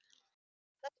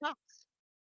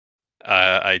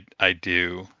I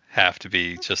do have to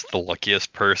be just the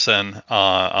luckiest person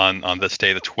on this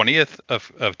day, the 20th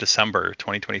of December,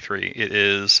 2023. It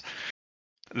is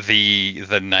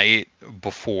the night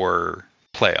before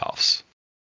playoffs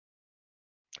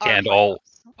Our and all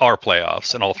playoffs. our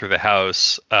playoffs, and all through the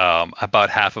house. About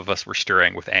half of us were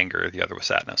stirring with anger, the other with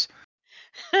sadness.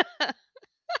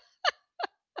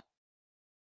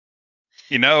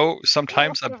 You know, A little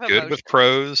sometimes bit I'm of good with emotions.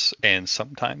 pros, and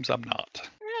sometimes I'm not.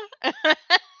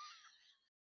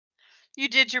 You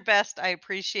did your best. I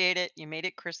appreciate it. You made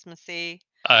it Christmassy.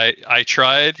 I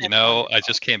tried, That's I wonderful.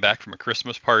 just came back from a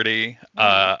Christmas party.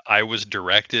 Mhm. I was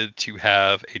directed to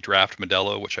have a draft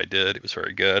Modelo, which I did. It was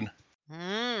very good.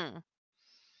 Mm.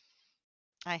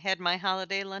 I had my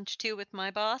holiday lunch too with my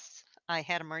boss. I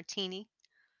had a martini.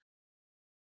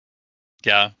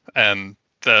 Yeah, and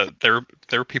there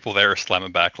were people there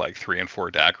slamming back like 3 and 4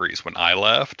 daiquiris when I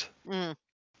left. Mm.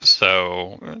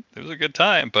 So, it was a good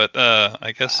time, but,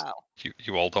 I guess Wow.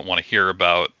 you all don't wanna hear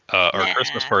about, our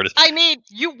Christmas Nah. parties. I mean,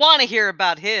 you want to hear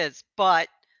about his, but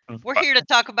we're But here to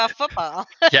talk about football.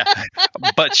 yeah,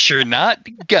 but you're not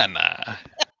gonna.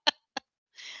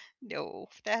 No,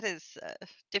 that is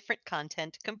different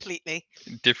content completely.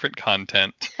 Different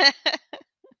content.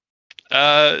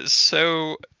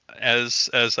 So as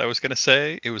I was gonna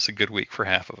say, it was a good week for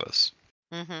half of us,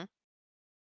 Mhm.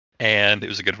 and it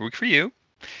was a good week for you.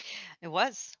 It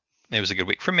was. It was a good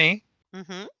week for me,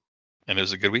 Mhm. and it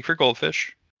was a good week for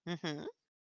Goldfish, Mhm.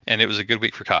 and it was a good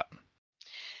week for Cotton.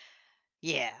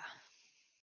 Yeah,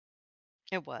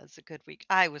 it was a good week.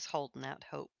 I was holding out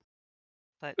hope,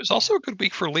 but It was yeah. also a good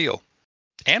week for Leo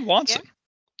and Yeah. Watson.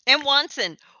 And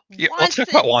Watson. Yeah, let's talk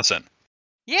about Watson. Watson.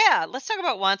 Yeah, let's talk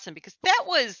about Watson because that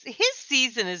was his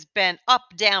season has been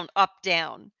up down up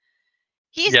down.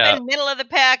 He's Yeah, been middle of the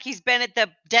pack, he's been at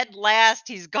the dead last,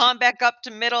 he's gone back up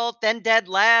to middle, then dead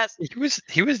last. he was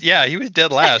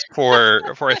dead last for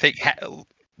I think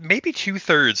maybe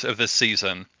 2/3 of this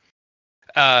season.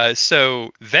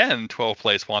 So then 12th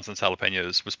place Watson's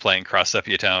Jalapenos was playing Cross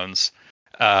Sepia Towns.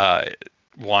 Uh,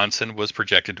 Watson was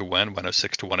projected to win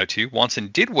 106 to 102. Watson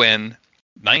did win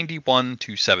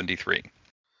 91-73, Hmm.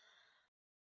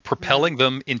 propelling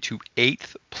them into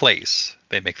 8th place.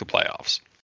 They make the playoffs,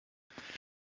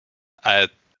 uh,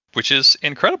 which is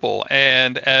incredible.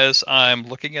 And as I'm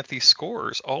looking at these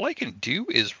scores, all I can do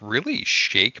is really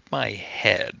shake my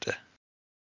head.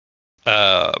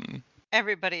 Um,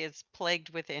 Everybody is plagued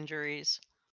with injuries.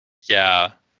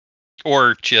 yeah,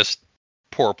 or just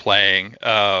poor playing.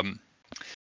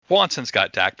 Watson's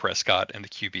got Dak Prescott in the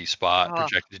QB spot, Oh,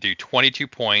 projected to do 22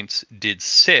 points, did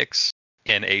 6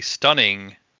 in a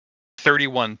stunning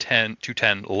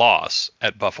 31-10 loss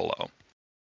at Buffalo.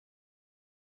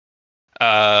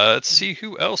 Let's see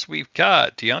who else we've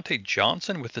got. Deontay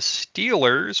Johnson with the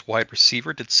Steelers, wide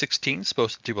receiver, did 16,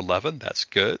 supposed to do 11. That's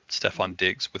good. Stephon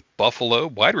Diggs with Buffalo,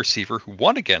 wide receiver, who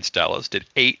won against Dallas, did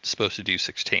 8, supposed to do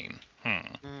 16.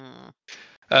 mm.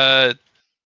 Uh,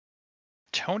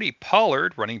 Tony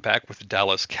Pollard, running back with the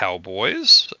Dallas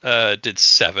Cowboys, did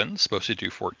 7, supposed to do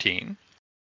 14.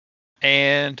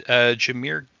 And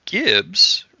Jahmyr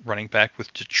Gibbs, running back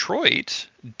with Detroit,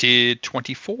 did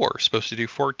 24, supposed to do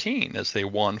 14, as they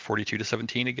won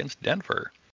 42-17 against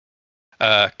Denver.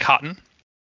 Cotton,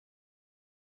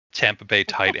 Tampa Bay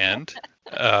tight end,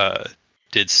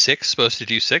 did 6, supposed to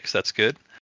do 6. That's good.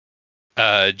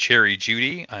 Jerry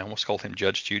Jeudy, I almost called him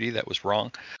Judge Judy. That was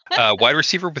wrong. Wide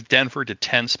receiver with Denver did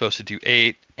 10, supposed to do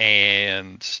 8.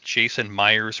 And Jason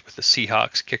Myers with the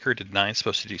Seahawks, kicker, did 9,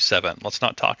 supposed to do 7. Let's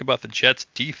not talk about the Jets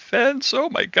defense. Oh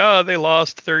my God, they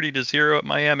lost 30-0 at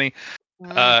Miami.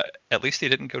 Mm. At least they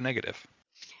didn't go negative.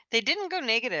 They didn't go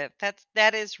negative.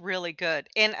 That is really good.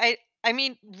 And I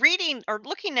mean, reading or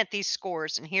looking at these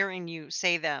scores and hearing you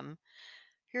say them,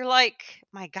 you're like,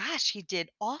 my gosh, he did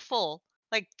awful.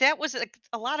 Like that was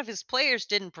a lot of his players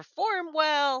didn't perform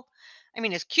well. I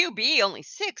mean, his QB only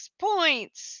 6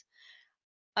 points,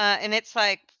 and it's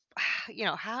like,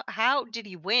 how did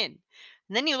he win?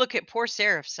 And then you look at poor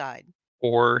Seraph's side,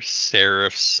 Or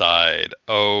Seraph side.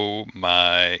 Oh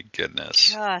my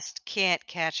goodness. just can't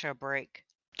catch a break.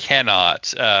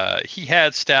 Cannot. He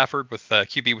had Stafford with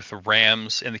QB with the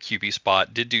Rams in the QB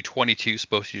spot. Did do 22,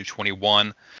 supposed to do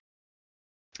 21.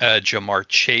 Jamar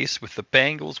Chase with the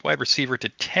Bengals, wide receiver, to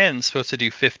 10, supposed to do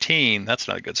 15. That's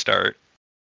not a good start.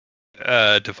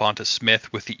 Devonta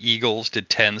Smith with the Eagles did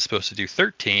 10, supposed to do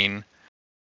 13.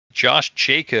 Josh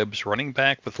Jacobs, running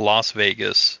back with Las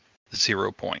Vegas,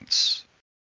 0 points.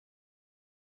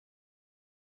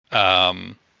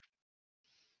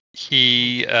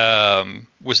 He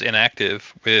was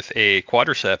inactive with a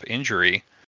quadricep injury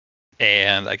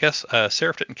And I guess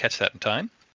Seraph didn't catch that in time.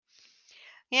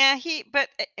 Yeah, but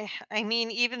I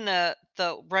mean, even the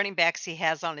running backs he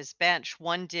has on his bench,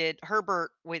 one did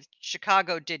Herbert with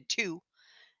Chicago did 2,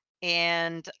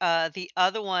 and the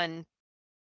other one,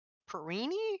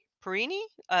 Perini,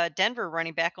 Denver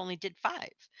running back only did 5.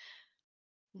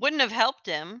 Wouldn't have helped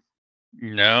him.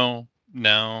 No.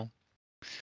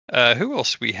 Who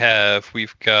else we have?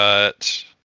 We've got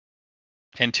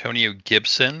Antonio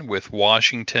Gibson with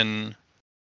Washington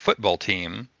football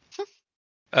team.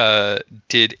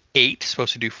 Did 8,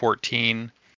 supposed to do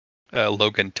 14.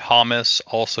 Logan Thomas,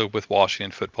 also with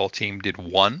Washington football team, did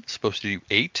 1, supposed to do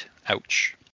 8.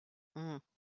 Ouch. Mm.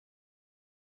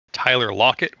 Tyler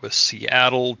Lockett with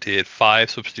Seattle did 5,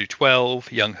 supposed to do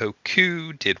 12. Young Ho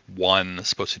Koo did 1,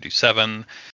 supposed to do 7.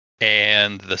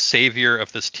 And the savior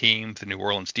of this team, the New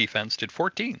Orleans defense, did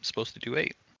 14, supposed to do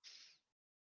 8.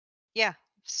 Yeah.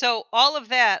 So all of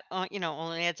that,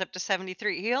 only adds up to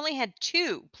 73. He only had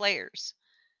 2 players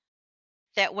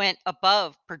that went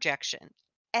above projection.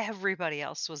 Everybody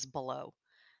else was below.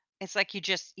 It's like you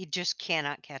just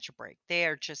cannot catch a break. They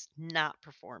are just not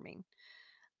performing.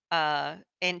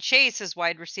 And Chase is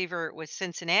wide receiver with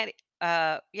Cincinnati.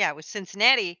 With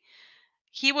Cincinnati,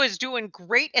 he was doing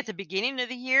great at the beginning of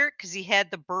the year because he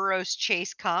had the Burrows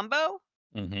Chase combo.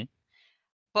 Mm-hmm.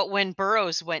 But when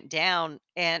Burrows went down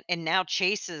and now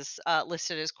Chase is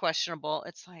listed as questionable,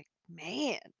 it's like,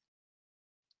 man,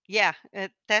 yeah,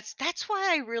 that's why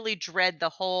I really dread the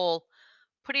whole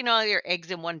putting all your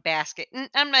eggs in one basket. And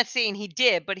I'm not saying he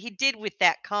did, but he did with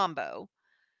that combo.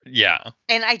 Yeah.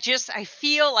 And I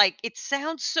feel like it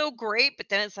sounds so great, but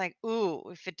then it's like, ooh,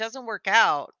 if it doesn't work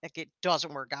out, like it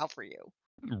doesn't work out for you.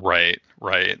 Right.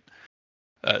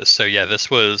 So yeah,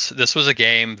 this was a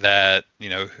game that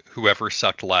whoever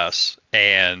sucked less,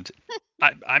 and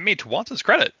I mean, to Watson's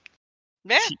credit,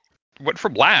 Yeah, he went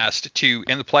from last to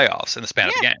in the playoffs in the span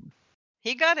of a yeah, game.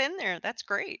 he got in there. That's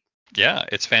great. Yeah,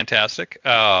 it's fantastic.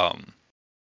 And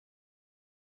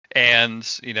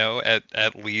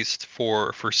at least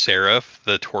for Seraph,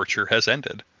 the torture has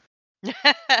ended.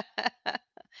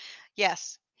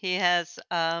 Yes, he is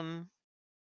in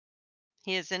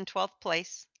 12th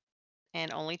place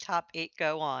and only top 8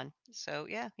 go on. So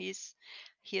yeah, he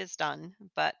is done.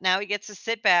 But now he gets to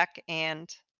sit back and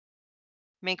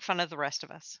make fun of the rest of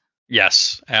us.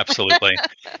 Yes, absolutely.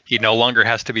 He no longer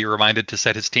has to be reminded to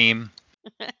set his team.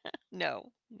 No.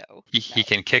 He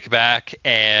can kick back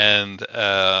and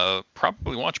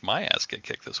probably watch my ass get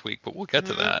kicked this week, but we'll get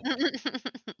to that.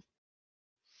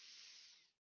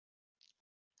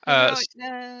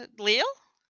 Leo?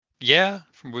 Yeah,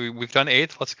 we've done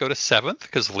 8th. Let's go to 7th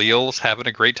because Leal's having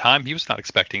a great time. He was not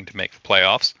expecting to make the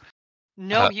playoffs.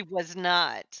 No, he was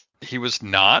not. He was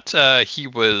not. He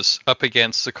was up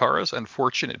against Zakara's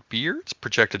Unfortunate Beards,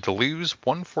 projected to lose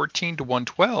 114 to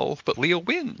 112, but Leo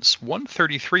wins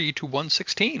 133 to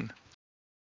 116.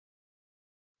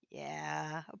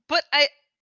 Yeah, but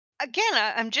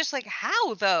I'm just like,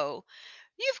 how though?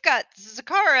 You've got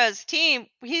Zakara's team.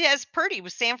 He has Purdy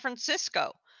with San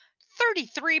Francisco,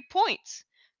 33 points.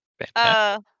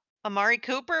 Fantastic. Amari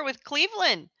Cooper with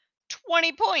Cleveland,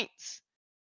 20 points.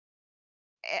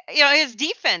 His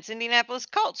defense, Indianapolis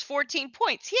Colts, 14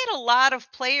 points. He had a lot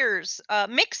of players,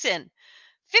 Mixon,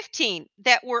 15,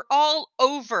 that were all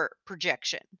over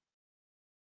projection.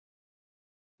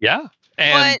 Yeah,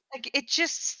 and But like, it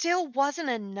just still wasn't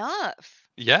enough.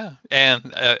 yeah,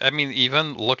 and I mean,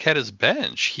 even look at his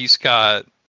bench. He's got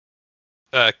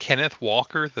Kenneth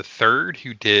Walker the third,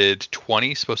 who did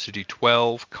 20, supposed to do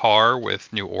 12. Carr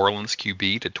with New Orleans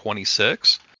QB to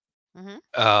 26.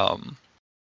 Mm-hmm.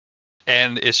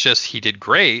 And it's just he did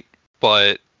great,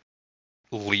 but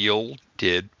Leal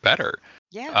did better.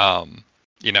 Yeah.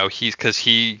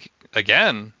 He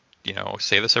again,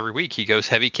 say this every week. He goes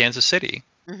heavy Kansas City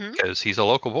Mm-hmm. because he's a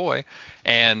local boy,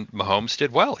 and Mahomes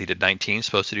did well. He did 19,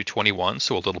 supposed to do 21,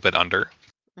 so a little bit under.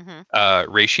 Mm-hmm.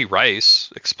 Rashee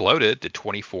Rice exploded, did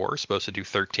 24, supposed to do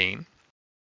 13.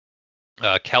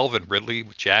 Calvin Ridley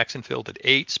with Jacksonville did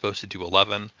 8, supposed to do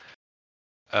 11.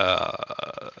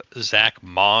 Zach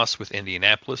Moss with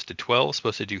Indianapolis did 12,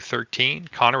 supposed to do 13.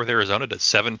 Connor with Arizona did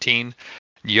 17.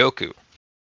 Njoku.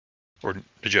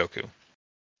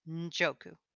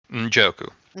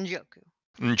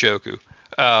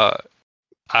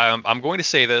 I'm going to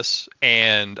say this,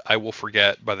 and I will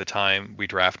forget by the time we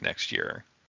draft next year,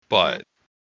 but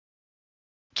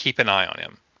keep an eye on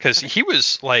him because he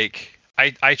was like,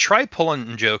 I tried pulling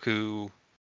Njoku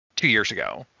 2 years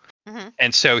ago. Mm-hmm.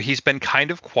 And so he's been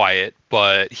kind of quiet,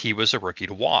 but he was a rookie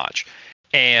to watch.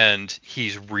 And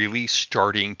he's really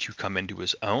starting to come into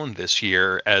his own this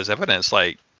year as evidence.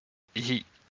 Like,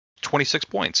 26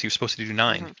 points. He was supposed to do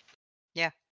 9. Mhm. Yeah.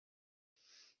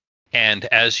 And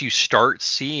as you start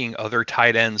seeing other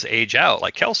tight ends age out,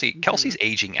 like Kelsey's Mhm.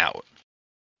 aging out.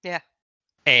 Yeah.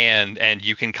 And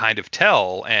you can kind of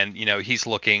tell, and he's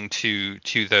looking to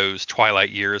those twilight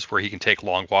years where he can take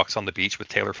long walks on the beach with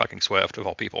Taylor fucking Swift of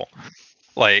all people.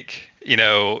 Like,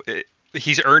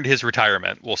 he's earned his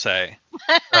retirement, we'll say.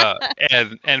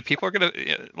 And people are gonna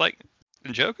like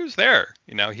Njoku's there.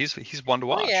 He's one to Oh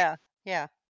watch. yeah. Yeah.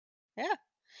 Yeah.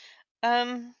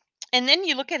 Um, and then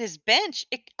you look at his bench.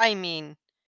 I mean,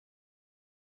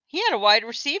 he had a wide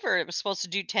receiver. It was supposed to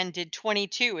do 10, did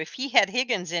 22. If he had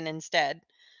Higgins in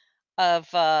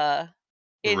of Ridley.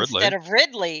 instead of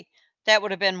Ridley, that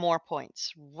would have been more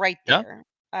points right Yeah. there.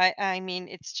 I mean,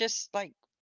 it's just like,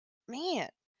 man.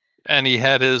 And he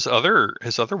had his other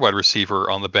wide receiver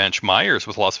on the bench, Myers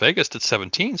with Las Vegas at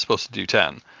 17, supposed to do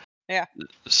 10. Yeah.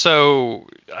 So,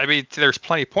 I mean, there's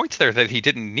plenty of points there that he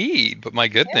didn't need, but my Yeah.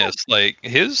 goodness, like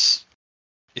his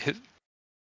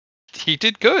he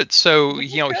did good. So, He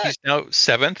did good. he's now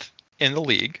 7th in the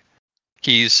league.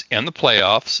 He's in the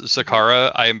playoffs. Mhm.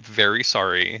 Zakara, I am very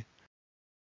sorry.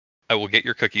 I will get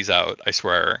your cookies out, I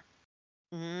swear.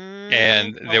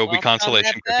 And there Don't will be welch on that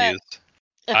consolation bet. cookies.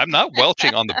 I'm not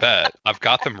welching on the bet. I've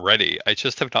got them ready. I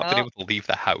just have not been Oh, able to leave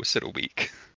the house in a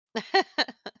week.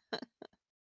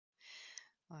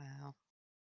 wow.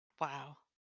 Wow.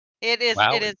 It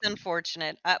Wow. is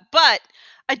unfortunate. But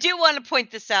I do want to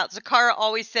point this out. Zakara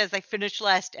always says I finish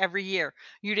last every year.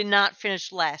 You did not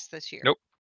finish last this year. Nope.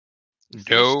 You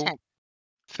finished No. 10th.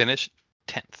 Finished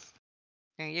 10th.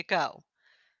 There you go.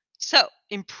 So,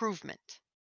 improvement.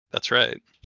 That's right.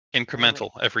 Really.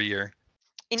 Incremental every year.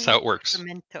 That's how it works.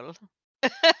 Incremental.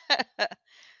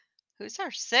 Who's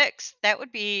our sixth? That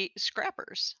would be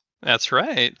Scrappers. That's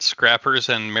right. Scrappers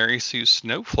and Mary Sue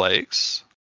Snowflakes.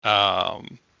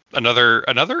 Um, another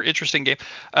interesting game.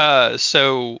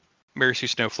 So Mary Sue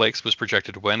Snowflakes was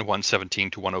projected to win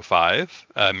 117 to 105.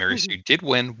 Mary Sue did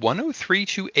win 103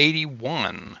 to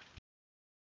 81.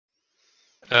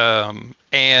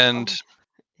 And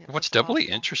Oh, it what's was doubly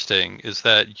awful. interesting is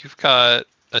that you've got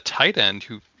a tight end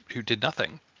who did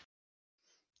nothing.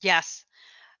 Yes.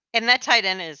 And that tight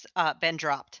end is been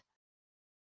dropped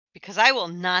because I will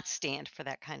not stand for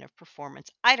that kind of performance.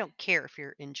 I don't care if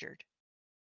you're injured.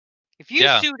 If you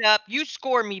Yeah, suit up, you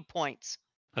score me points.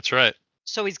 that's right.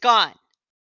 So he's gone.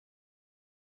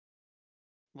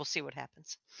 We'll see what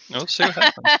happens. Let's see what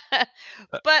happens.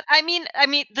 But I mean,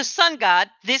 the Sun God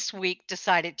this week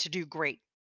decided to do great.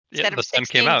 Yeah, Instead of the sun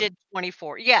came 16, out. did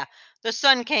 24. Yeah, the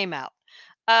sun came out.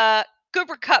 Uh,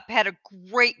 Cooper Cup had a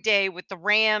great day with the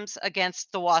Rams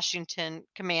against the Washington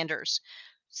Commanders.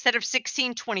 Instead of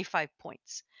 16, 25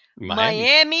 points. Miami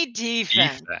Miami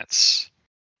defense defense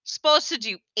supposed to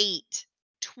do 8,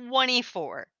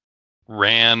 24.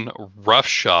 ran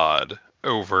roughshod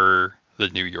over the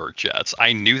New York Jets.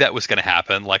 I knew that was going to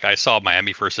happen. Like I saw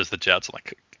Miami versus the Jets. I'm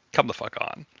like, come the fuck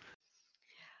on.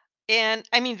 And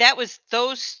I mean that was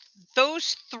those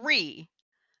three,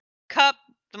 Cup,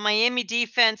 the Miami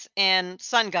defense, and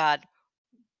Sun God,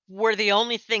 were the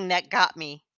only thing that got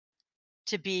me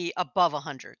to be above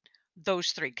 100.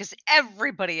 Those three, because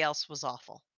everybody else was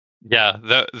awful. Yeah,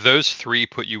 those three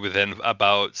put you within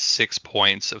about 6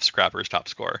 points of Scrapper's top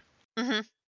score. Hmm.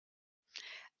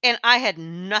 And I had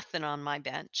nothing on my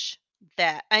bench.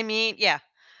 That I mean, yeah.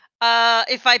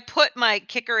 If I put my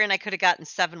kicker in, I could have gotten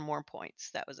 7 more points.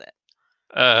 That was it.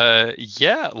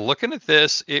 Yeah, looking at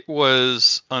this, it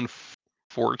was Mm.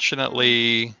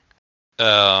 unfortunately,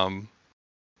 um,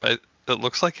 it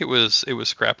looks like it was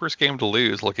Scrapper's game to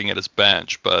lose. Looking at his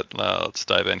bench, but let's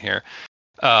dive in here.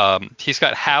 He's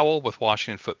got Howell with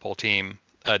Washington football team.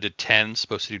 Did 10,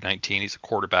 supposed to do 19. He's a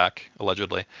quarterback,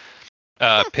 allegedly.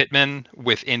 Pittman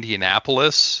with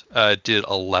Indianapolis did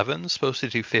 11, supposed to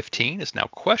do 15. Is now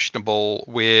questionable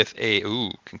with a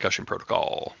concussion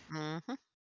protocol. Mm-hmm.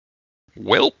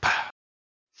 Welp.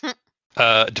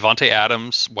 Devontae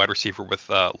Adams, wide receiver with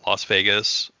Las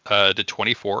Vegas, did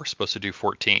 24, supposed to do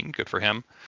 14. Good for him.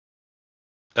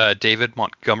 David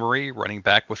Montgomery, running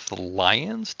back with the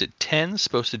Lions, did 10,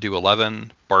 supposed to do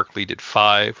 11. Barkley did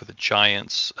 5 with the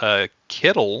Giants.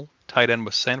 Kittle, tight end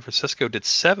with San Francisco, did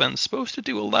 7, supposed to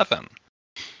do 11.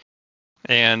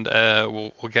 And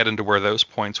we'll get into where those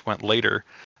points went later.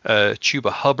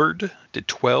 Chuba Hubbard did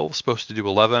 12, supposed to do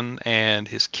 11. And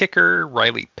his kicker,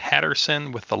 Riley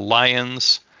Patterson with the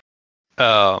Lions,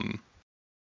 um,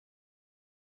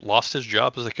 lost his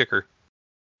job as a kicker.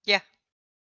 Yeah.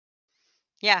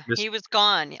 Yeah, Miss- he was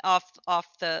gone off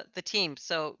the team.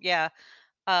 So yeah,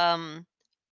 um,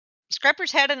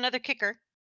 Scrappers had another kicker.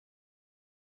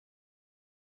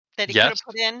 that he could Yes. have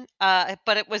put in.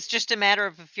 But it was just a matter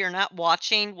of if you're not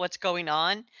watching what's going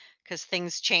on, because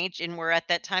things change, and we're at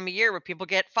that time of year where people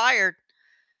get fired.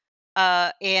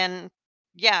 And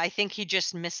yeah, I think he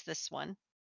just missed this one.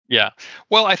 Yeah.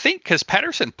 Well, I think because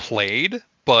Patterson played,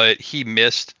 but he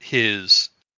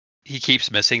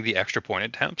keeps missing the extra point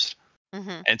attempts.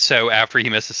 Hmm. And so after he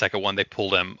missed the second one, they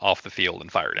pulled him off the field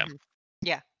and fired him. Hmm.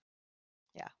 Yeah,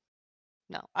 yeah.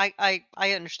 No, I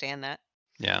understand that.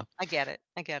 Yeah. I get it.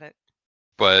 I get it.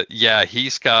 But yeah,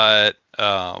 he's got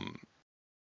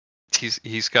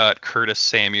Curtis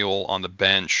Samuel on the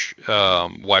bench,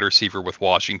 wide receiver with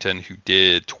Washington, who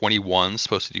did 21,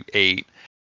 supposed to do 8.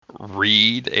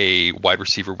 Reed, a wide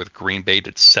receiver with Green Bay,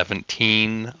 did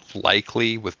 17.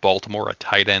 Likely with Baltimore, a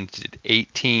tight end, did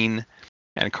 18.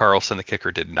 And Carlson, the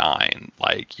kicker, did 9.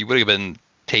 Like, you would have been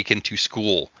taken to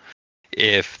school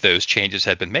if those changes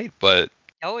had been made, but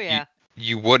Oh you yeah.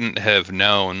 you wouldn't have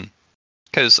known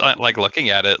because, like, looking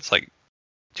at it, it's like,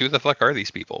 who the fuck are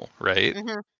these people, right?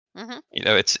 Hmm. Hmm.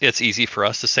 It's easy for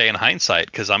us to say in hindsight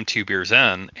because I'm 2 beers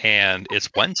in and it's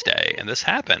Wednesday and this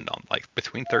happened on like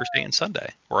between Thursday and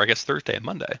Sunday, or I guess Thursday and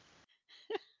Monday.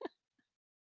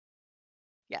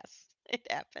 Yes, it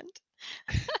happened.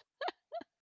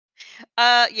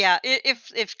 Yeah.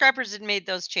 If Scrappers had made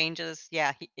those changes,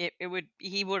 yeah,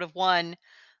 he would have won.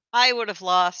 I would have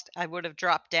lost. I would have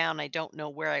dropped down. I don't know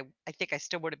where I think I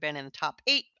still would have been in the top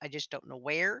 8. I just don't know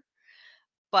where.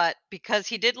 But because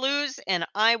he did lose and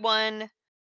I won,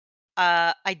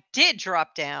 I did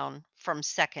drop down from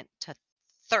second to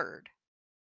third.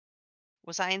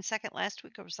 Was I in second last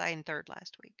week or was I in third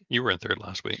last week? You were in third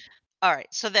last week. All right,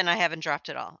 so then I haven't dropped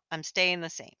at all. I'm staying the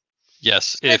same.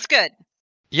 Yes, So that's good. I'm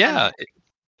yeah, happy.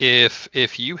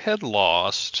 if you had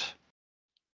lost,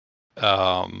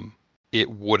 um, it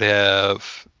would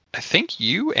have. I think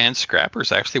you and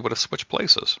Scrappers actually would have switched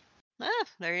places.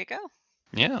 There you go.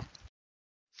 Yeah,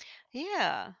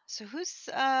 Yeah. So who's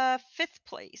fifth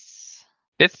place?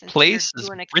 fifth Since you're place is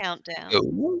doing a countdown.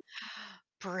 Briscoe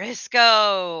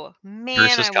Briscoe. Man,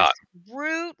 versus I was Scott,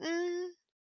 rooting.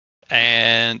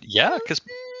 and yeah, because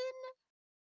Rooting.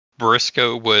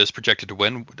 Briscoe was projected to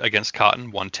win against Cotton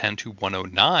 110 to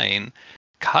 109.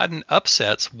 Cotton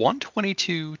upsets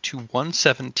 122 to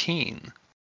 117.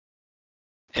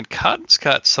 And Cotton's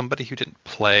got somebody who didn't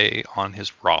play on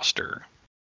his roster.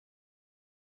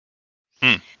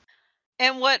 Hmm.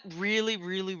 And what really,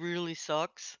 really, really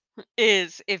sucks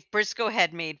is if Briscoe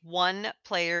had made one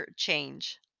player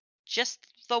change, just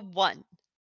the one,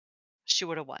 she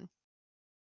would have won.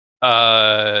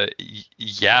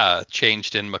 Yeah,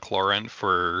 changed in McLaurin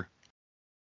for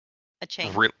A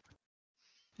chain. real.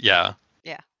 Yeah.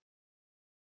 Yeah.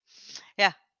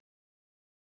 Yeah.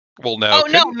 Well, no, Oh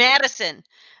no, couldn't Madison.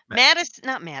 Madison,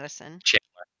 not Madison.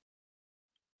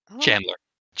 Who? Chandler.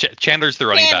 Chandler's the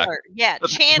running back. Chandler. Yeah, But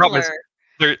the problem is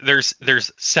Chandler.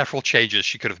 there's several changes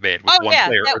she could have made with Oh one yeah,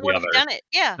 player or that the would have other done it.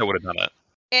 Yeah. that would have done it.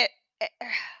 It, it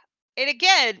and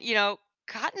again,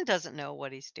 Cotton doesn't know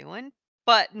what he's doing.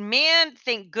 But man,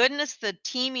 thank goodness the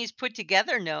team he's put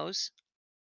together knows.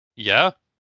 Yeah.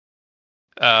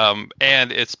 And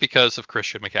it's because of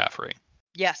Christian McCaffrey.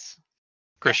 Yes.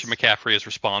 Christian Yes. McCaffrey is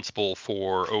responsible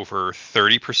for over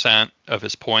 30% of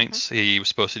his Hmm. points. He was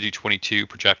supposed to do 22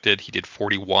 projected. He did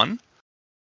 41.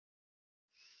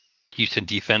 Houston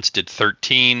defense did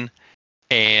 13.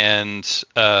 And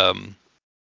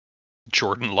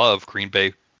Jordan Love, Green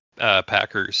Bay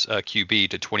Packers QB,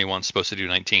 did 21, supposed to do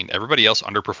 19. Everybody else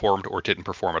underperformed or didn't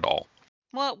perform at all.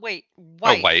 Well, wait, Oh,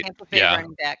 White, White. Tampa Bay Yeah.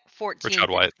 running back, 14 Rashad did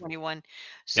White. 21.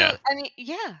 So, Yeah. I mean,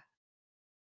 yeah,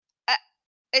 uh,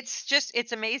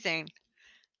 it's amazing.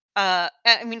 I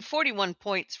mean, 41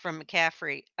 points from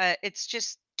McCaffrey. It's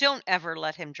just don't ever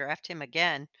let him draft him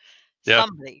again. Yeah.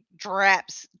 Somebody draft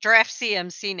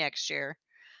CMC next year.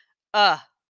 Uh,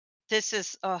 this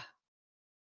is Yeah.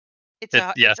 it's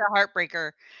a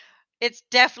heartbreaker. It's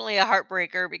definitely a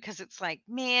heartbreaker because it's like,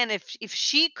 man, if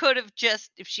she could have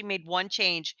just if she made one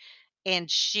change and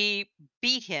she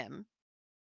beat him,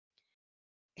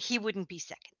 he wouldn't be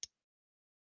second.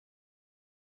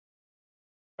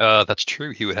 That's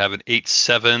true. He would have an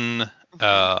 8-7,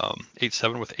 Mhm.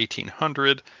 8-7 with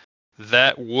 1800.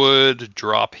 That would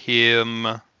drop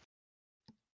him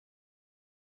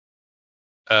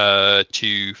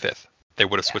to fifth. They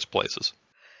would have Yeah. switched places.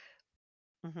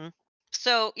 Hmm.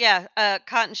 So yeah,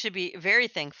 Cotton should be very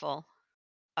thankful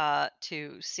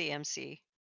to CMC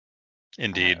uh,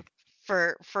 Indeed.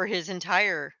 for his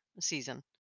entire season.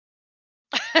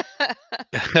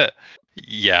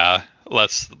 Yeah,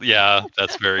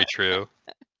 that's very true.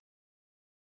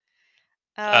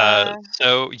 uh,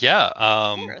 So yeah,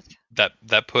 Fourth.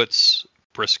 that puts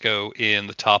Briscoe in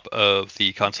the top of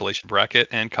the consolation bracket,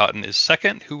 and Cotton is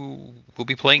second, who will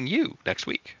be playing you next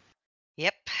week.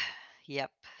 Yep.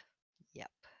 Yep.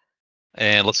 Yep.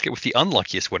 And let's get with the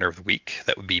unluckiest winner of the week.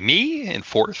 That would be me in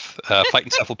fourth,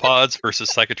 fighting cephalopods versus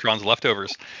Psychotron's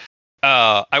leftovers.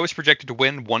 I was projected to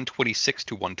win 126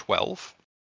 to 112.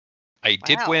 I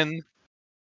did Wow. win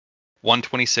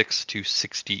 126 to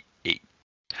 68.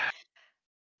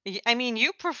 I mean,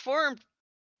 you performed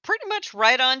pretty much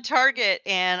right on target,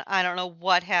 and I don't know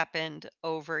what happened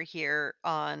over here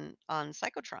on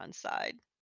Psychotron's side.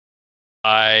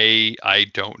 I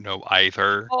don't know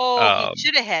either. Oh, he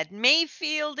should have had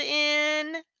Mayfield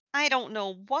in. I don't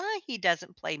know why he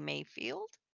doesn't play Mayfield.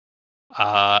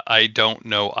 I don't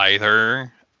know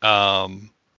either.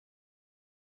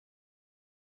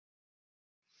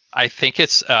 I think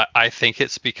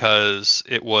it's because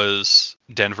it was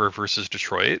Denver versus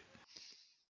Detroit.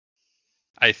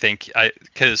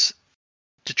 Because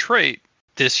Detroit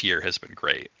this year has been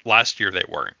great. Last year they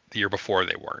weren't. The year before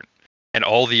they weren't. And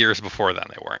all the years before then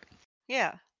they weren't.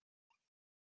 Yeah.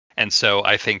 And so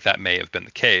I think that may have been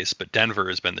the case, but Denver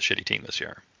has been the shitty team this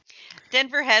year.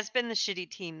 Denver has been the shitty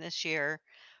team this year,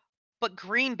 but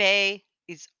Green Bay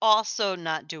is also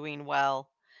not doing well.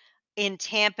 And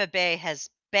Tampa Bay has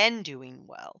been doing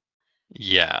well.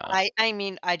 Yeah. I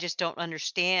mean, I just don't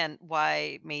understand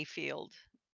why Mayfield.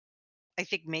 I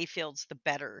think Mayfield's the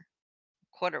better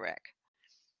quarterback.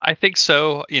 I think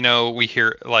so. We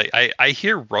hear I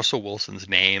hear Russell Wilson's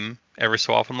name every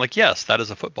so often. Like, yes, that is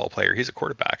a football player. He's a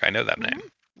quarterback. I know that Mhm, name. mhm.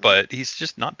 But he's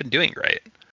just not been doing great.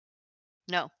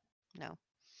 No, no.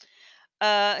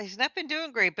 He's not been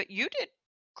doing great, but you did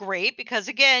great because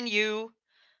again,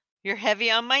 you're heavy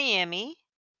on Miami,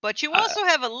 but you Uh, also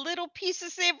have a little piece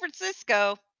of San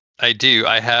Francisco. I do.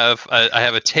 I have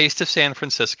a taste of San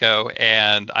Francisco,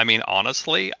 and I mean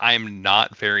honestly, I'm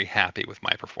not very happy with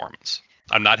my performance.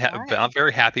 I'm Why? not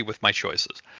very happy with my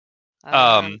choices.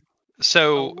 Uh, Um,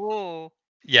 so oh,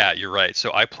 yeah, you're right.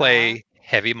 So I uh, play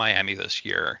heavy Miami this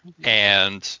year, mhm,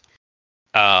 and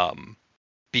um,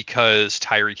 because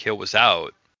Tyreek Hill was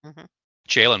out, mhm,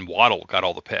 Jalen Waddle got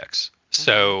all the picks. mhm,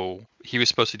 So he was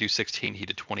supposed to do 16. He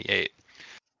did 28.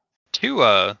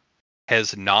 Tua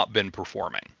has not been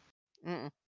performing.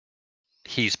 mm-mm.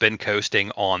 He's been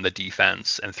coasting on the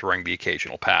defense and throwing the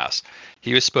occasional pass.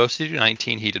 He was supposed to do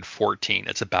 19. He did 14.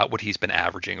 It's about what he's been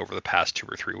averaging over the past 2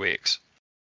 or 3 weeks.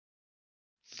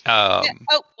 Yeah. Um,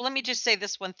 Oh, let me just say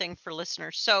this one thing for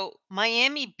listeners. So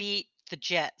Miami beat the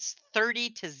Jets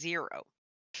 30-0.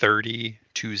 30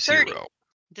 to 30. 0.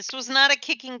 This was not a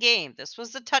kicking game. This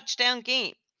was a touchdown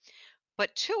game.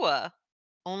 But Tua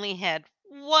only had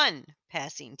one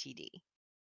passing TD.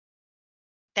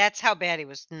 That's how bad he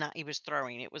was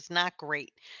throwing. It was not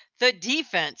great. The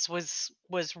defense was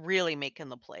really making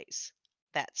the plays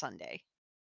that Sunday.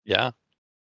 Yeah.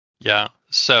 Yeah.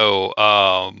 So,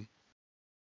 uh,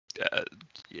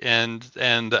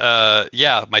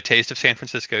 yeah, my taste of San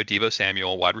Francisco, Debo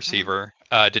Samuel, wide Mhm. receiver,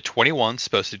 did 21,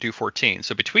 supposed to do 14.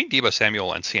 So between Debo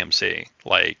Samuel and CMC,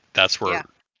 like Yeah.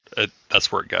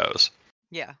 that's where it goes.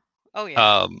 Yeah. Oh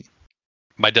yeah. Um,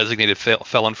 my designated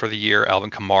felon for the year,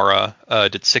 Alvin Kamara,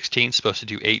 did 16, supposed to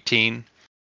do 18.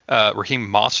 Raheem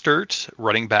Mostert,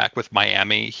 running back with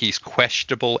Miami, he's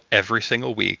questionable every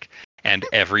single week, and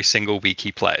every single week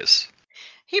he plays.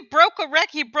 He broke a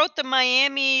rec. He broke the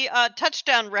Miami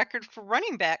touchdown record for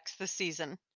running backs this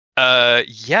season.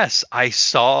 Yes, I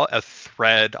saw a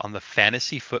thread on the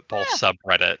fantasy football Yeah.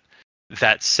 subreddit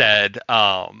that said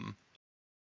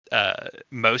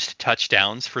most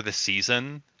touchdowns for the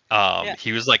season. Yeah.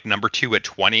 He was like number 2 at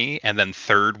 20, and then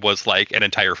third was like an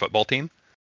entire football team.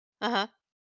 Uh-huh.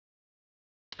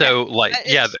 Yeah. So like,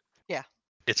 yeah, It's yeah.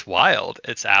 it's wild. It's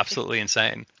It's absolutely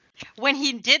insane. when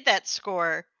he did that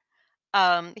score,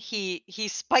 he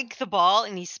spiked the ball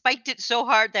and he spiked it so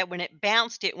hard that when it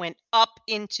bounced, it went up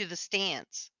into the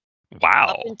stands, up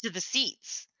Wow. into the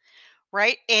seats.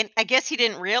 Right? And I guess he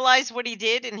didn't realize what he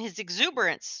did in his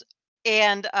exuberance.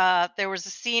 And there was a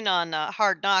scene on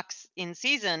Hard Knocks in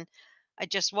season. I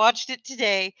just watched it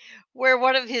today where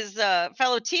one of his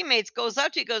fellow teammates goes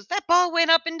up to you, goes, "That ball went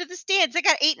up into the stands. They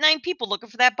got 8, 9 people looking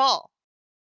for that ball."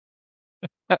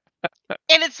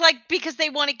 And it's like because they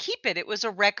want to keep it. It was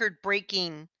a record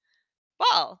breaking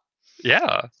ball.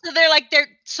 Yeah. So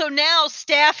so now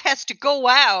staff has to go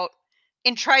out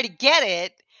and try to get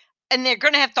it, and they're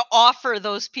going to have to offer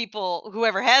those people,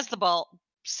 whoever has the ball,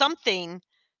 something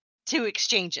to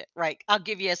exchange it, right? I'll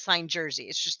give you a signed jersey.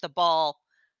 It's just the ball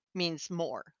means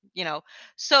more, you know.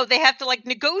 So they have to like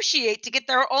negotiate to get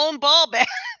their own ball back.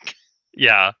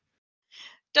 Yeah.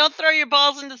 Don't throw your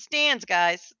balls in the stands,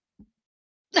 guys.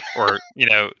 or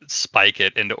spike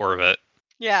it into orbit.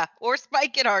 Yeah, or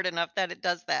spike it hard enough that it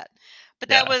does that. But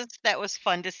Yeah. that was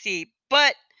fun to see.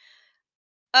 But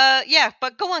yeah,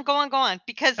 but go on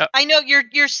because Uh, I know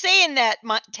you're saying that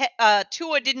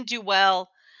Tua didn't do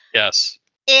well, yes.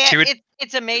 and Two.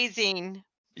 it's amazing.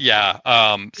 Yeah.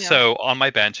 You know. So on my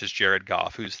bench is Jared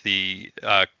Goff, who's the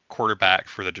quarterback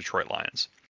for the Detroit Lions,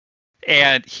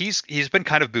 and he's been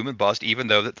kind of boom and bust, even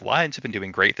though the Lions have been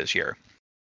doing great this year.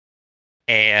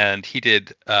 And he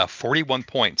did 41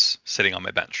 points sitting on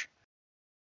my bench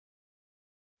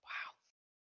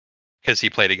because he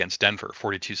played against Denver,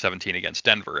 42-17 against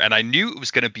Denver. And I knew it was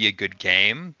going to be a good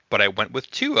game, but I went with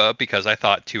Tua because I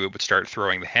thought Tua would start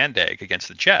throwing the hand egg against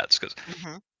the Jets. Because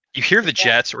Hmm. you hear the Yeah,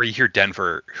 Jets or you hear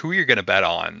Denver, who are you going to bet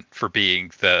on for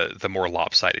being the more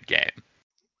lopsided game?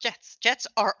 Jets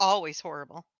are always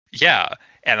horrible. Yeah,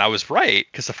 and I was right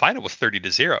because the final was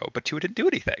 30-0, but Tua didn't do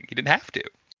anything. He didn't have to.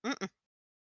 Mm-mm.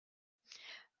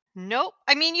 Nope.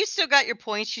 I mean, you still got your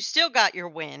points. You still got your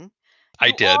win. I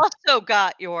You did. also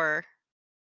got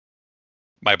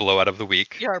My blowout of the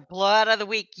week your blood of the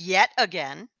week yet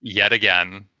again. yet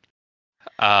again.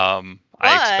 I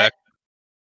But expect,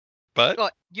 but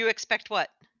what you expect? What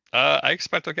I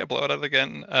expect I'll get blowout of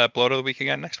the week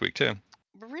again next week too.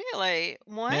 really? Yeah,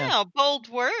 Wow, bold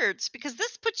words. Because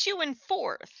this puts you in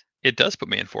fourth. it does put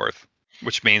me in fourth,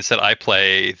 which means that I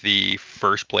play the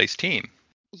first place team.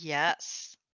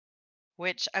 Yes,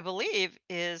 which I believe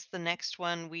is the next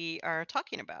one we are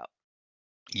talking about.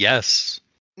 Yes,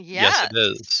 yes, Yeah,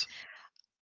 it is.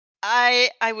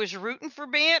 I was rooting for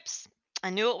Bamps. I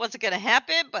knew it wasn't going to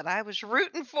happen, but I was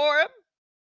rooting for him.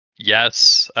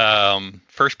 Yes.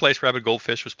 First place Rabid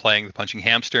Goldfish was playing the Punching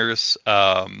Hamsters.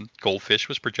 Goldfish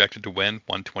was projected to win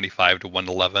 125 to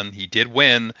 111. He did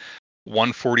win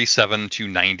 147 to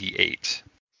 98.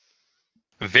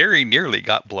 Very nearly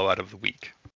got blowout of the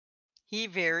week. He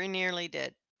very nearly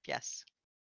did. Yes.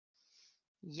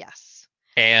 Yes.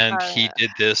 And he Uh, did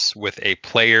this with a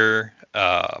player,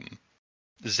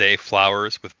 Zay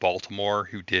Flowers with Baltimore,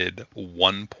 who did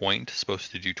 1 point,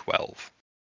 supposed to do 12.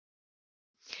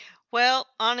 well,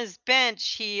 on his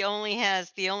bench, he only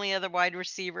has the only other wide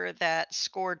receiver that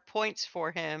scored points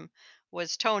for him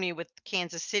was Tony with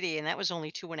Kansas City, and that was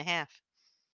only 2.5.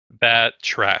 That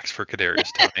tracks for Kadarius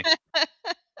Toney.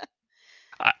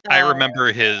 I Uh,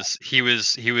 remember he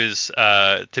was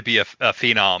to be a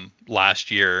phenom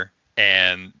last year,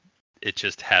 and it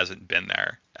just hasn't been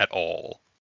there at all.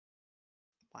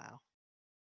 wow.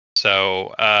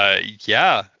 So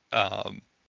yeah,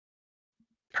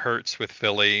 Hurts with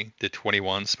Philly did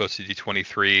 21, supposed to do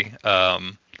 23.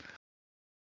 I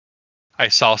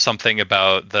saw something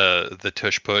about the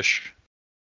tush push.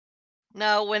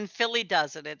 No, when Philly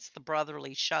does it, it's the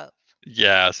brotherly shove.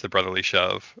 Yeah, it's the brotherly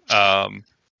shove.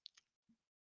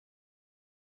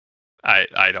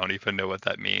 I don't even know what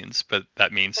that means, but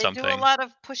that means They do a something. lot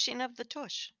of pushing of the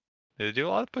tush. They do a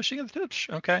lot of pushing of the tush.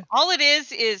 Okay. All it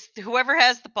is whoever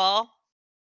has the ball,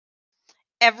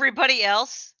 everybody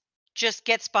else just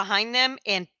gets behind them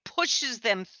and pushes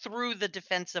them through the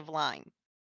defensive line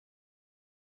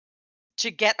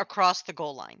to get across the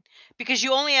goal line because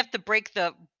you only have to break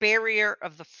the barrier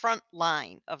of the front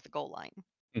line of the goal line.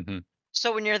 Hmm.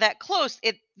 So when you're that close,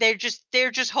 they're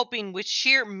just hoping with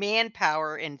sheer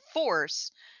manpower and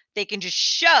force they can just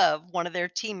shove one of their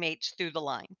teammates through the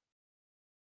line.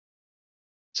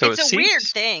 So It's it a weird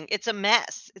seems thing. It's a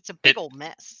mess. It's a big it old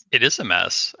mess. it is a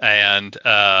mess, and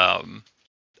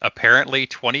apparently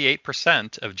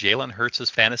 28% of Jalen Hurts'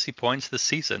 fantasy points this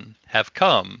season have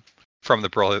come from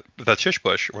the tush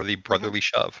push or the Mhm. brotherly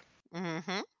shove.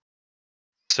 Mhm.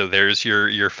 So there's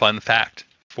your fun fact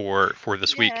for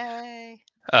this week. Yay.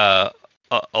 Uh,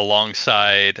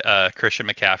 Alongside Christian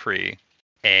McCaffrey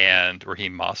and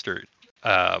Raheem Mostert,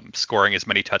 scoring as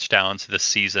many touchdowns this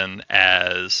season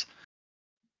as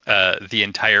the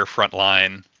entire front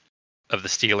line of the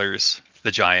Steelers,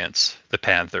 the Giants, the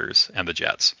Panthers, and the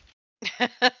Jets.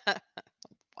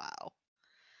 Wow.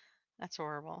 That's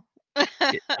horrible.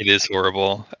 It is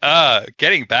horrible.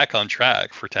 Getting back on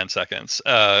track for 10 seconds.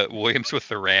 Williams with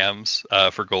the Rams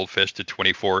for Goldfish did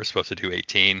 24, supposed to do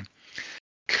 18.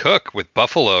 Cook with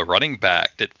Buffalo running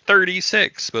back did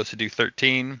 36, supposed to do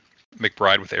 13.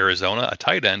 McBride with Arizona, a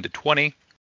tight end, did 20.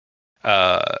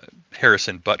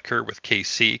 Harrison Butker with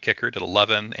KC, kicker, did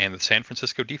 11. And the San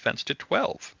Francisco defense did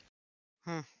 12.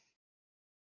 Hmm.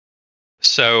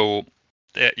 So,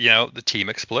 the team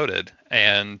exploded.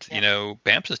 And, Yeah.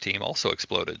 Bamps' team also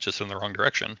exploded, just in the wrong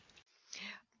direction.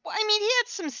 Well, I mean, he had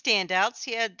some standouts.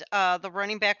 He had the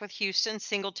running back with Houston,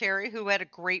 Singletary, who had a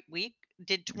great week,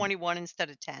 did 21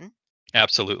 instead of 10.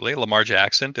 Absolutely. Lamar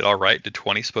Jackson did all right, did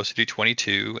 20, supposed to do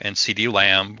 22, and CD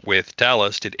Lamb with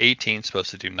Dallas did 18,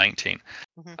 supposed to do 19.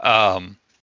 Mhm. Um,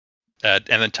 and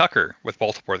then Tucker with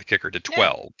Baltimore, the kicker, did Yeah.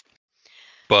 12, His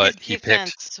but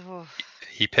defense.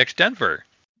 he picked Denver.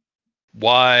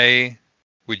 Why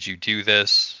would you do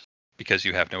this? Because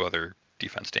you have no other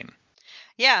defense team.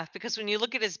 Yeah, because when you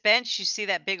look at his bench, you see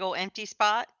that big old empty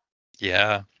spot.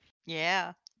 Yeah,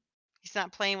 Yeah, he's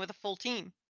not playing with a full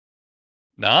team.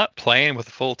 not playing with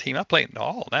a full team, not playing at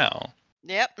all now.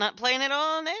 Yep, not playing at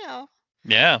all now.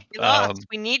 Yeah, He lost.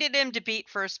 We needed him to beat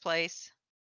first place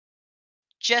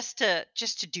just to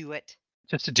do it.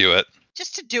 just to do it,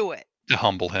 Just to do it. to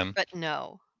humble him. But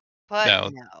no. But No,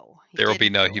 no, he there will be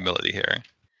didn't no do it. humility here.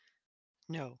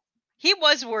 No. He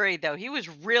was worried though. He was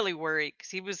really worried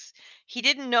because he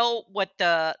didn't know what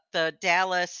the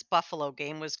Dallas Buffalo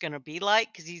game was going to be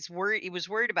like because he was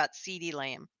worried about CeeDee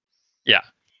Lamb. Yeah,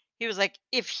 He was like,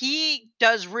 if he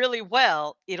does really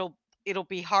well, it'll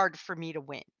be hard for me to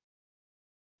win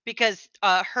because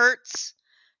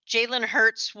Jalen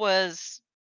Hurts was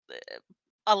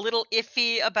a little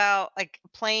iffy about like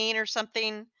playing or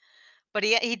something, but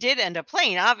he did end up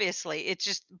playing. Obviously, it's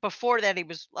just before that he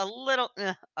was a little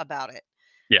about it.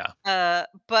 yeah.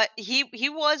 But he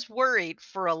was worried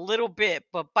for a little bit,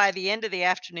 but by the end of the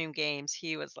afternoon games,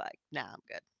 he was like, "Nah, I'm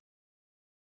good."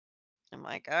 I'm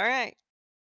like, "All right."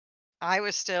 I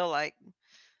was still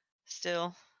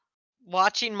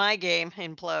watching my game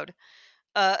implode.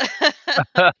 Uh,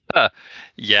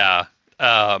 Yeah.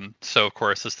 So of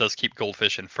course this does keep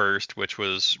Goldfish in first, which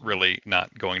was really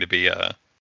not going to be a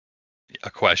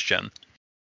question.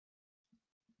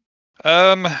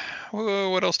 Um,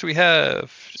 what else do we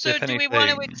have, so, if do we want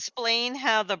to anything? explain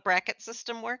how the bracket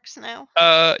system works now?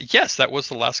 Yes, that was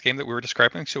the last game that we were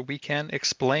describing, so we can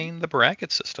explain the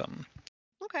bracket system.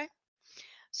 Okay.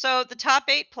 So the top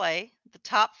 8 play. The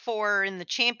top 4 are in the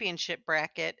championship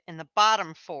bracket, and the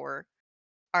bottom 4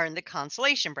 are in the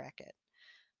consolation bracket.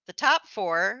 The top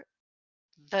 4,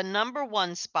 the number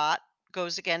 1 spot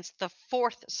goes against the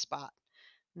 4th spot.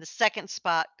 The second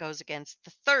spot goes against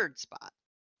the 3rd spot.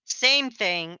 Same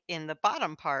thing in the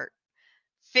bottom part.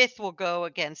 5th will go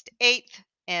against 8th,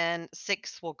 and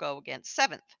 6th will go against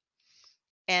 7th.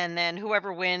 And then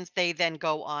whoever wins, they then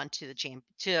go on to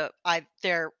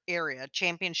their area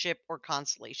championship or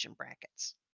consolation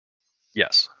brackets.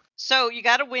 Yes. So you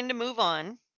got to win to move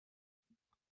on.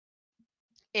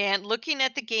 And looking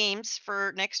at the games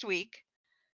for next week,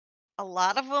 a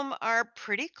lot of them are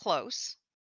pretty close.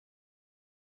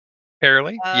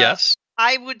 Fairly, Uh, yes.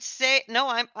 I would say no.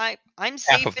 I'm Half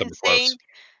safe of them in are close. saying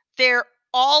they're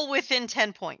all within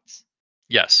 10 points.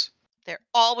 Yes. They're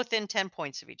all within 10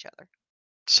 points of each other.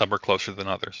 Some are closer than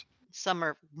others. Some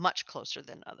are much closer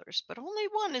than others, but only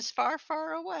one is far,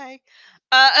 far away.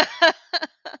 Uh,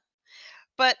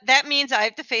 but that means I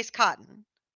have to face Cotton,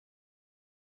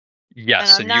 and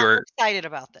Yes, I'm and you not are excited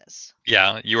about this.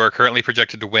 yeah, you are currently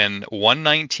projected to win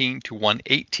 119 to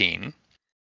 118.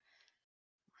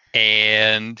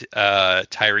 And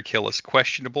Tyreek Hill is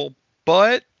questionable,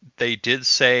 but they did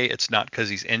say it's not because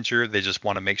he's injured. They just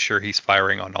want to make sure he's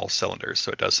firing on all cylinders.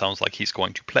 So it does sound like he's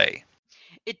going to play.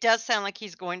 It does sound like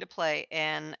he's going to play,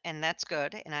 and that's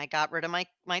good. And I got rid of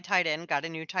my tight end, got a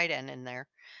new tight end in there,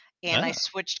 and I Ah,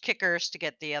 switched kickers to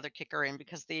get the other kicker in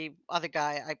because the other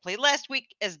guy I played last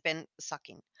week has been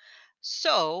sucking.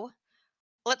 So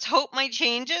let's hope my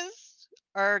changes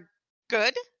are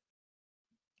good.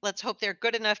 Let's hope they're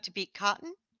good enough to beat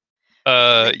Cotton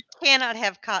because uh, I cannot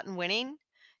have Cotton winning.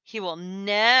 He will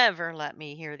never let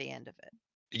me hear the end of it.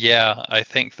 yeah, I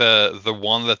think the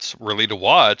one that's really to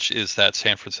watch is that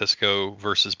San Francisco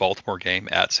versus Baltimore game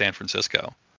at San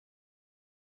Francisco.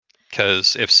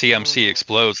 Because if CMC Oh,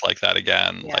 explodes like that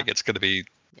again, yeah, like it's gonna be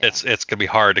yeah, it's gonna be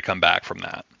hard to come back from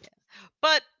that. yeah.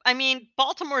 But I mean,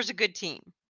 Baltimore's a good team.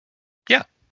 Yeah,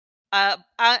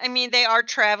 I mean, they are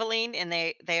traveling and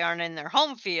they aren't in their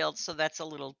home field, so that's a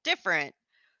little different.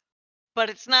 But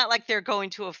it's not like they're going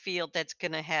to a field that's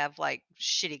gonna have like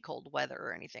shitty cold weather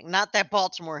or anything. Not that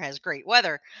Baltimore has great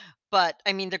weather, but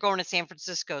I mean, they're going to San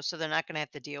Francisco, so they're not gonna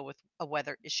have to deal with a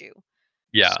weather issue.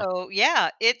 yeah. So yeah,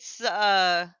 it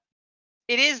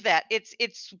is that.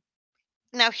 It's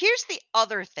now here's the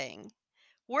other thing.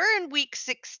 We're in week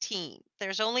 16.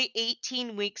 There's only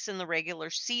 18 weeks in the regular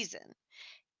season.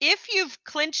 If you've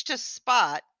clinched a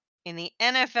spot in the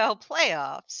NFL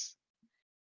playoffs,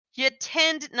 you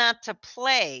tend not to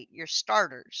play your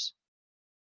starters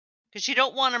because you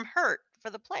don't want them hurt for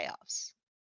the playoffs.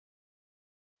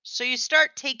 So you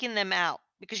start taking them out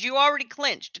because you already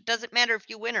clinched. It doesn't matter if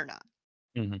you win or not.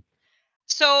 Mhm.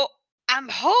 So I'm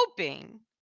hoping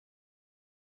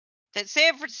that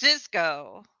San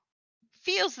Francisco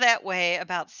feels that way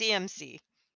about CMC.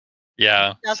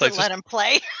 Yeah. So Doesn't let's let just him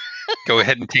play. go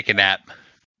ahead and take a nap.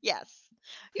 Yes.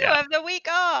 You Yeah. have the week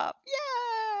off.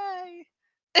 Yay!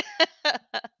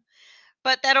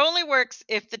 But that only works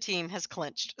if the team has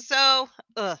clinched. So,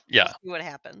 we'll Yeah. see what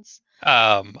happens.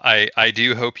 I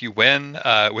do hope you win.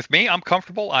 With me, I'm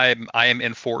comfortable. I am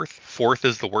in fourth. Fourth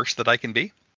is the worst that I can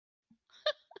be.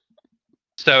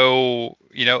 So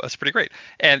that's pretty great.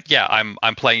 And yeah,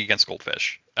 I'm playing against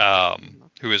Goldfish, Mhm.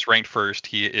 who is ranked first.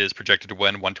 He is projected to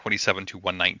win 127 to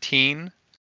 119.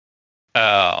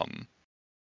 Um,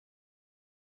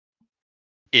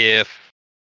 if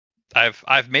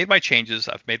I've made my changes,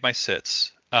 I've made my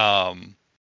sits.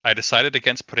 I decided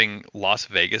against putting Las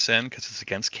Vegas in because it's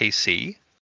against KC,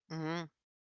 Mhm.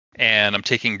 and I'm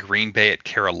taking Green Bay at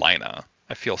Carolina.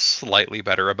 I feel slightly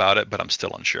better about it, but I'm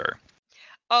still unsure.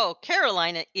 Oh,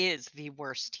 Carolina is the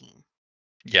worst team.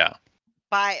 Yeah,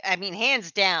 I mean,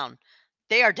 hands down,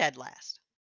 they are dead last.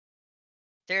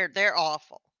 They're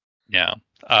awful. yeah.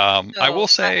 I will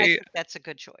So I say, think that's a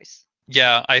good choice.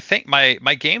 yeah, I think my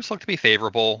games look to be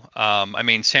favorable. I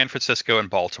mean, San Francisco and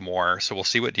Baltimore, so we'll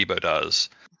see what Debo does.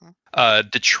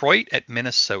 Mhm. Detroit at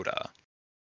Minnesota,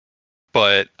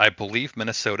 but I believe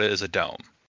Minnesota is a dome.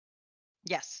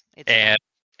 Yes, it's a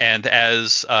And dome.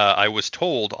 as I was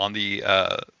told on the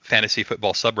fantasy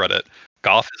football subreddit,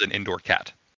 golf is an indoor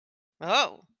cat.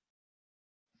 Oh,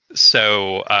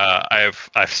 So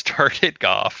I've started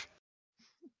golf.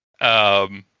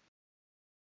 Um,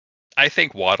 I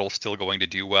think Waddle's still going to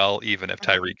do well, even if mhm,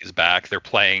 Tyreek is back. They're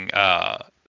playing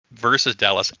versus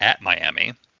Dallas at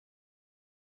Miami.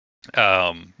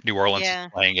 New Orleans is yeah.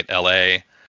 playing at LA,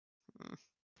 Mm.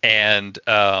 and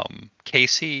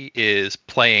KC is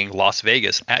playing Las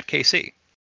Vegas at KC.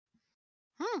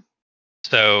 Hmm.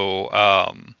 So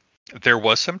there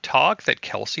was some talk that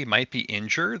Kelsey might be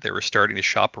injured. They were starting to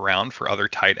shop around for other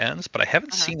tight ends, but I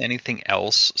haven't Uh-huh. seen anything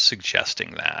else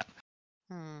suggesting that.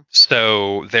 Hmm.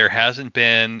 So there hasn't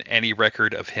been any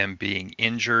record of him being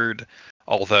injured.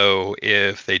 Although,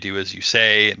 if they do as you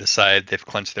say and decide they've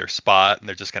clinched their spot and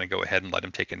they're just going to go ahead and let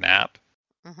him take a nap,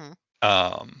 Mhm.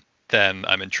 then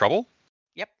I'm in trouble.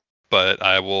 Yep. But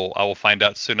I will find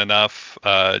out soon enough.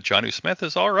 Jonnu Smith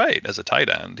is all right as a tight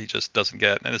end. He just doesn't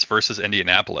get, and it's versus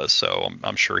Indianapolis, so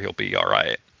I'm sure he'll be all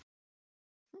right.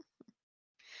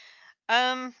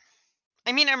 Um,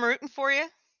 I mean, I'm rooting for you.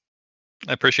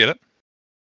 I appreciate it.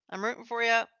 I'm rooting for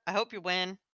you. I hope you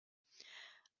win.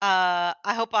 I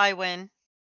hope I win.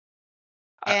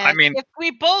 I And mean, if we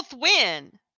both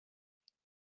win,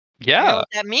 you know yeah, what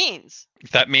that means?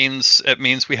 that means it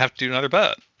means we have to do another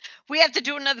bet. We have to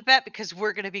do another bet because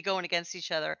we're going to be going against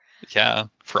each other Yeah,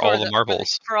 for all for the the for the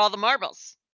marbles. for all the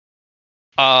marbles.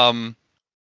 Um,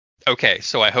 okay,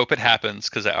 so I hope it happens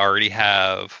because I already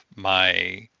have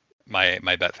my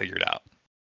bet figured out.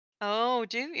 Oh,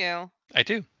 do you? I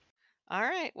do. All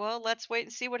right. Well, let's wait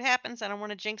and see what happens. I don't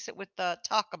want to jinx it with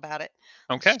talk about it.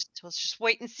 Okay. Let's just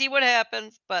wait and see what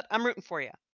happens. But I'm rooting for you.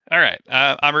 All right.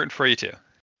 I'm rooting for you too.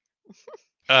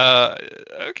 Uh,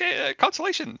 okay.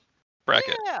 Consolation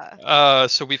bracket. Yeah.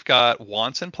 So we've got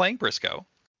Watson playing Briscoe,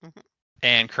 Mhm.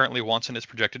 and currently Watson is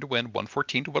projected to win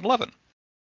 114 to 111.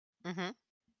 Mhm.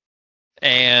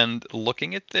 And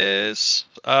looking at this,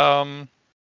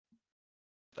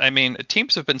 I mean,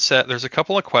 teams have been set. There's a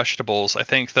couple of questionables. I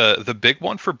think the big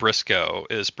one for Briscoe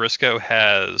is Briscoe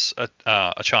has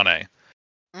Achane,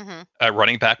 Mhm.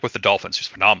 running back with the Dolphins, who's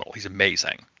phenomenal. He's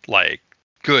amazing, like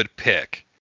good pick.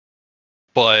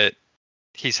 But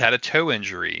he's had a toe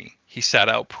injury. He sat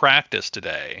out practice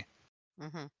today.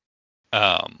 Mhm.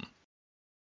 Um,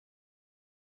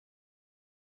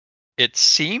 it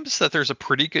seems that there's a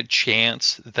pretty good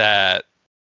chance that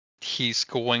he's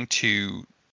going to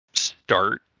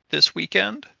start this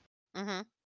weekend, Mhm.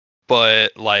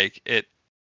 but like it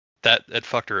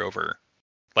fucked her over.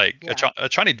 Like Yeah.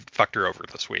 Achani fucked her over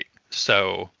this week.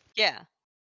 So Yeah.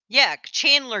 Yeah.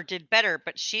 Chandler did better,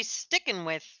 but she's sticking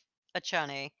with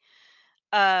Achane.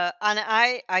 And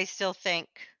I still think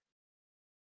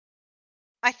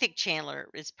Chandler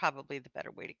is probably the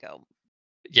better way to go.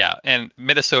 yeah, and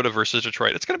Minnesota versus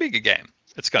Detroit, it's going to be a good game.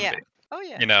 It's going to Yeah. be. Oh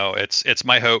yeah. It's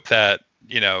my hope that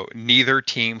neither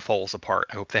team falls apart.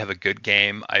 I hope they have a good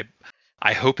game.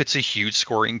 I hope it's a huge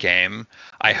scoring game.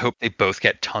 I Mhm. hope they both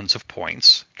get tons of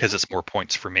points because it's more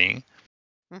points for me.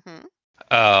 Mhm.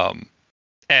 Um,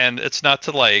 and it's not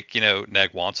to like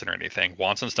neg Watson or anything.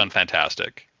 Watson's done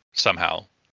fantastic somehow.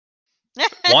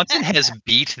 Watson has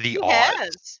beat the He odds.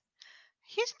 has.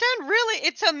 He's done really,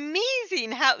 it's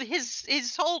amazing how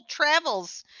his whole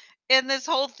travels in this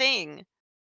whole thing.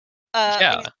 And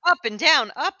Yeah, it's up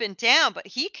and down, but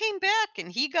he came back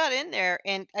and he got in there,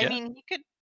 and I yeah, mean, he could,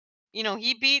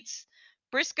 he beats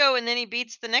Briscoe, and then he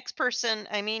beats the next person.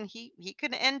 I mean, he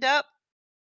could end up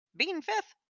being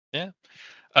 5th.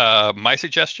 yeah. My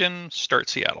suggestion: start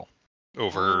Seattle Mm,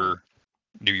 over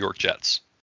New York Jets,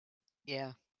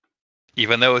 yeah.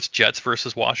 even though it's Jets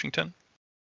versus Washington.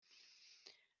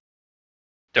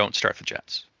 Don't start the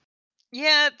Jets.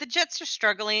 Yeah, the Jets are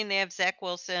struggling. They have Zach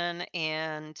Wilson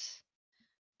and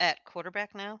at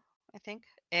quarterback now, I think.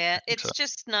 I And think so. it's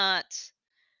just not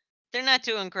they're not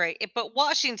doing great. But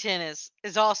Washington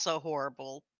is also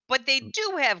horrible. But they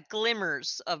do have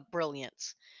glimmers of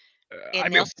brilliance, I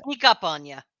and they'll mean, sneak up on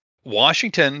you.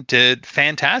 Washington did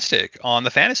fantastic on the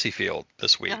fantasy field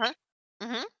this Uh-huh. week,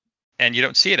 Mhm. and you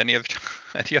don't see it any other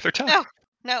any other time. No.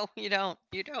 No, you don't.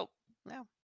 You don't. No.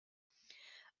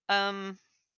 Um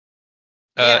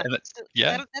yeah, And so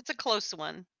yeah, that's a close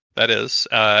one. that is.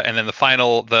 And then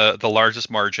the largest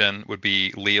margin would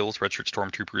be Leal's Redshirt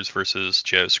Stormtroopers versus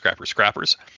Joe's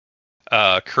Scrappers.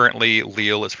 Currently,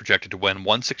 Leal is projected to win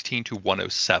 116 to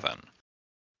 107.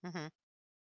 Mhm.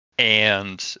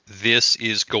 And this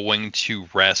is going to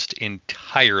rest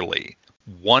entirely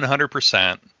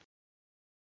 100%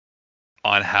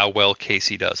 on how well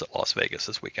Casey does at Las Vegas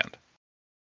this weekend.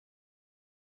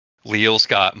 Leal's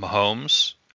got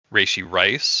Mahomes, Rashee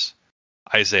Rice,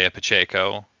 Isaiah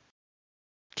Pacheco,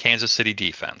 Kansas City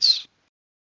defense,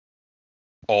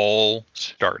 all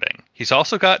starting. He's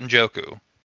also got Njoku,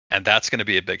 and that's going to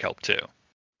be a big help too.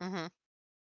 Mhm.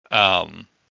 Um,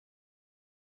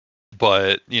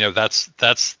 but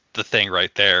that's the thing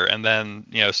right there. And then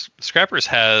Scrappers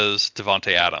has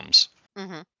Devonte Adams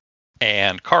Mhm.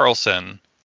 and Carlson,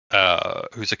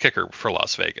 who's a kicker for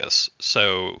Las Vegas.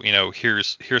 So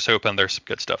here's hoping there's some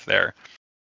good stuff there.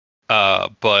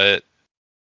 But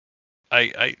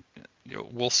I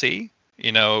we'll see.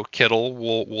 Kittle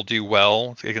will do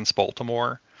well against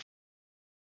Baltimore.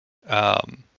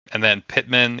 And then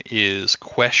Pittman is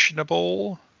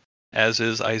questionable, as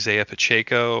is Isaiah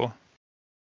Pacheco.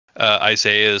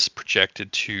 Isaiah is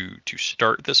projected to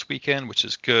start this weekend, which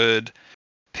is good.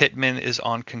 Pittman is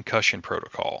on concussion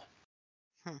protocol.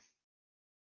 Hmm.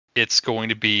 It's going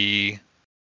to be.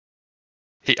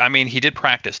 He did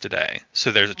practice today,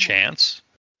 so there's a Mhm. chance. Mhm.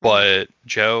 But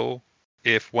Joe,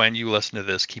 if when you listen to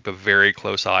this, keep a very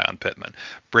close eye on Pittman.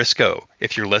 Briscoe,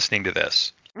 if you're listening to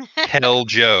this, tell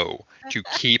Joe to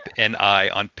keep an eye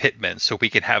on Pittman so we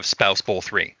can have Spouse Bowl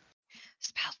 3.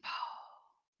 Spouse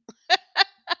ball.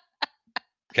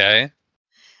 Okay?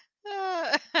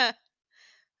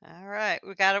 All right,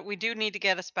 we got it. We do need to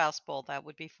get a spouse bowl. That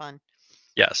would be fun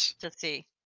Yes. to see.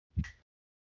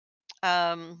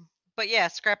 But yeah,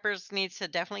 Scrappers needs to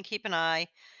definitely keep an eye.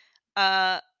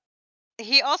 Uh,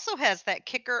 he also has that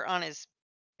kicker on his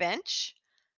bench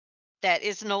that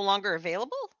is no longer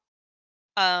available.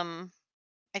 Um,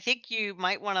 I think you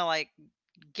might want to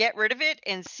get rid of it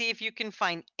and see if you can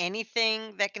find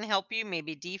anything that can help you,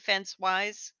 maybe defense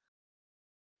wise.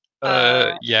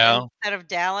 Yeah. Instead of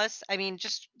Dallas, I mean,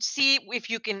 just see if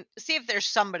you can see if there's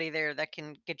somebody there that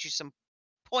can get you some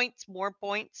points, more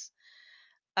points.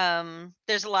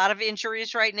 There's a lot of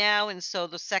injuries right now, and so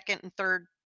the second and third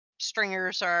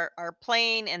stringers are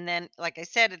playing, and then, like I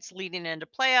said, it's leading into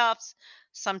playoffs.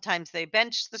 Sometimes they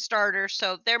bench the starter,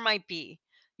 so there might be.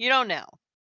 You don't know.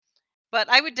 But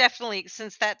I would definitely,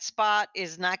 since that spot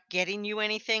is not getting you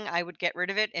anything, I would get rid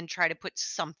of it and try to put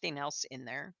something else in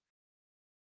there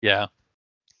Yeah.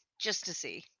 just to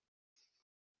see.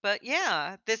 But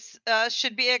yeah, this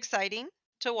should be exciting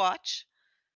to watch.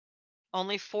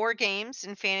 Only 4 games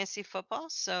in fantasy football,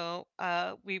 so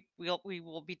we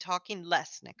will be talking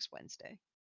less next Wednesday.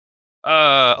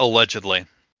 Allegedly.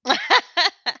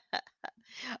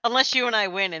 Unless you and I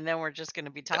win, and then we're just going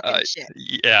to be talking Uh, shit.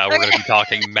 yeah, we're gonna Okay, be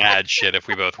talking mad shit if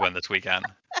we both win this weekend.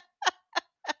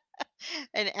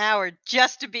 an hour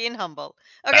just to being humble.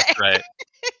 That's Okay. right.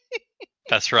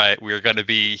 That's right. We're gonna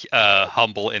be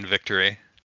humble in victory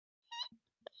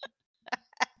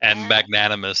and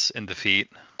magnanimous in defeat.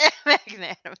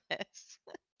 Magnanimous.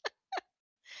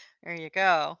 There you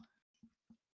go.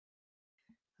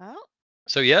 Oh.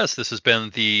 So yes, this has been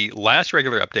the last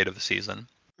regular update of the season.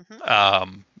 Hmm.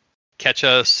 Um, Catch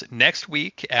us next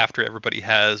week after everybody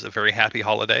has a very happy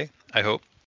holiday, I hope.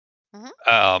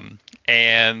 Hmm.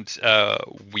 And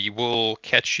we will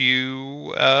catch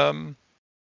you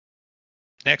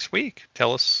next week.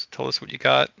 Tell us what you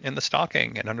got in the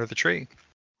stocking and under the tree.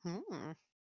 Hmm.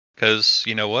 Because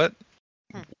you know what?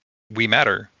 Hmm. We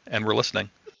matter and we're listening.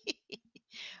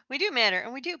 We do matter,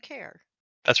 and we do care.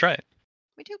 That's right.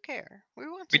 We do care. We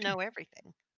want We to do. know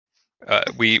everything.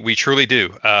 We truly do.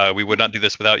 We would not do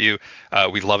this without you.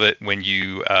 We love it when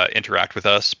you interact with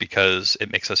us because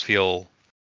it makes us feel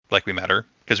like we matter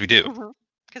because we do,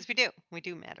 Because we do. We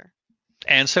do matter.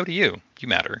 and so do you. You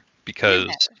matter You because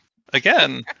matter.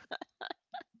 again,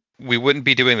 we wouldn't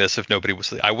be doing this if nobody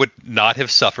was. I would not have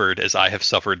suffered as I have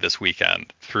suffered this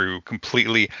weekend through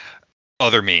completely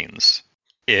other means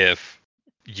if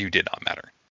you did not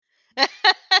matter.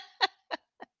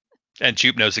 And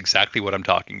Jupe knows exactly what I'm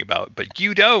talking about, but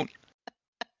you don't.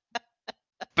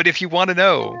 But if you want to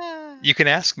know, you can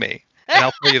ask me, and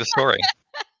I'll tell you the story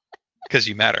because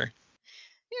you matter.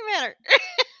 You matter.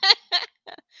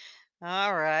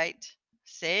 All right.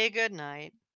 Say good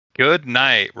night. Good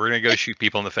night. We're gonna go shoot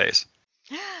people in the face.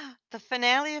 The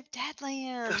finale of The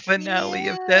Deadlands. finale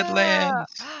of Yeah.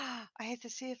 Deadlands. I have to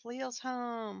see if Leo's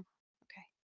home. Okay.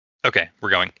 Okay, we're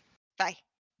going. Bye.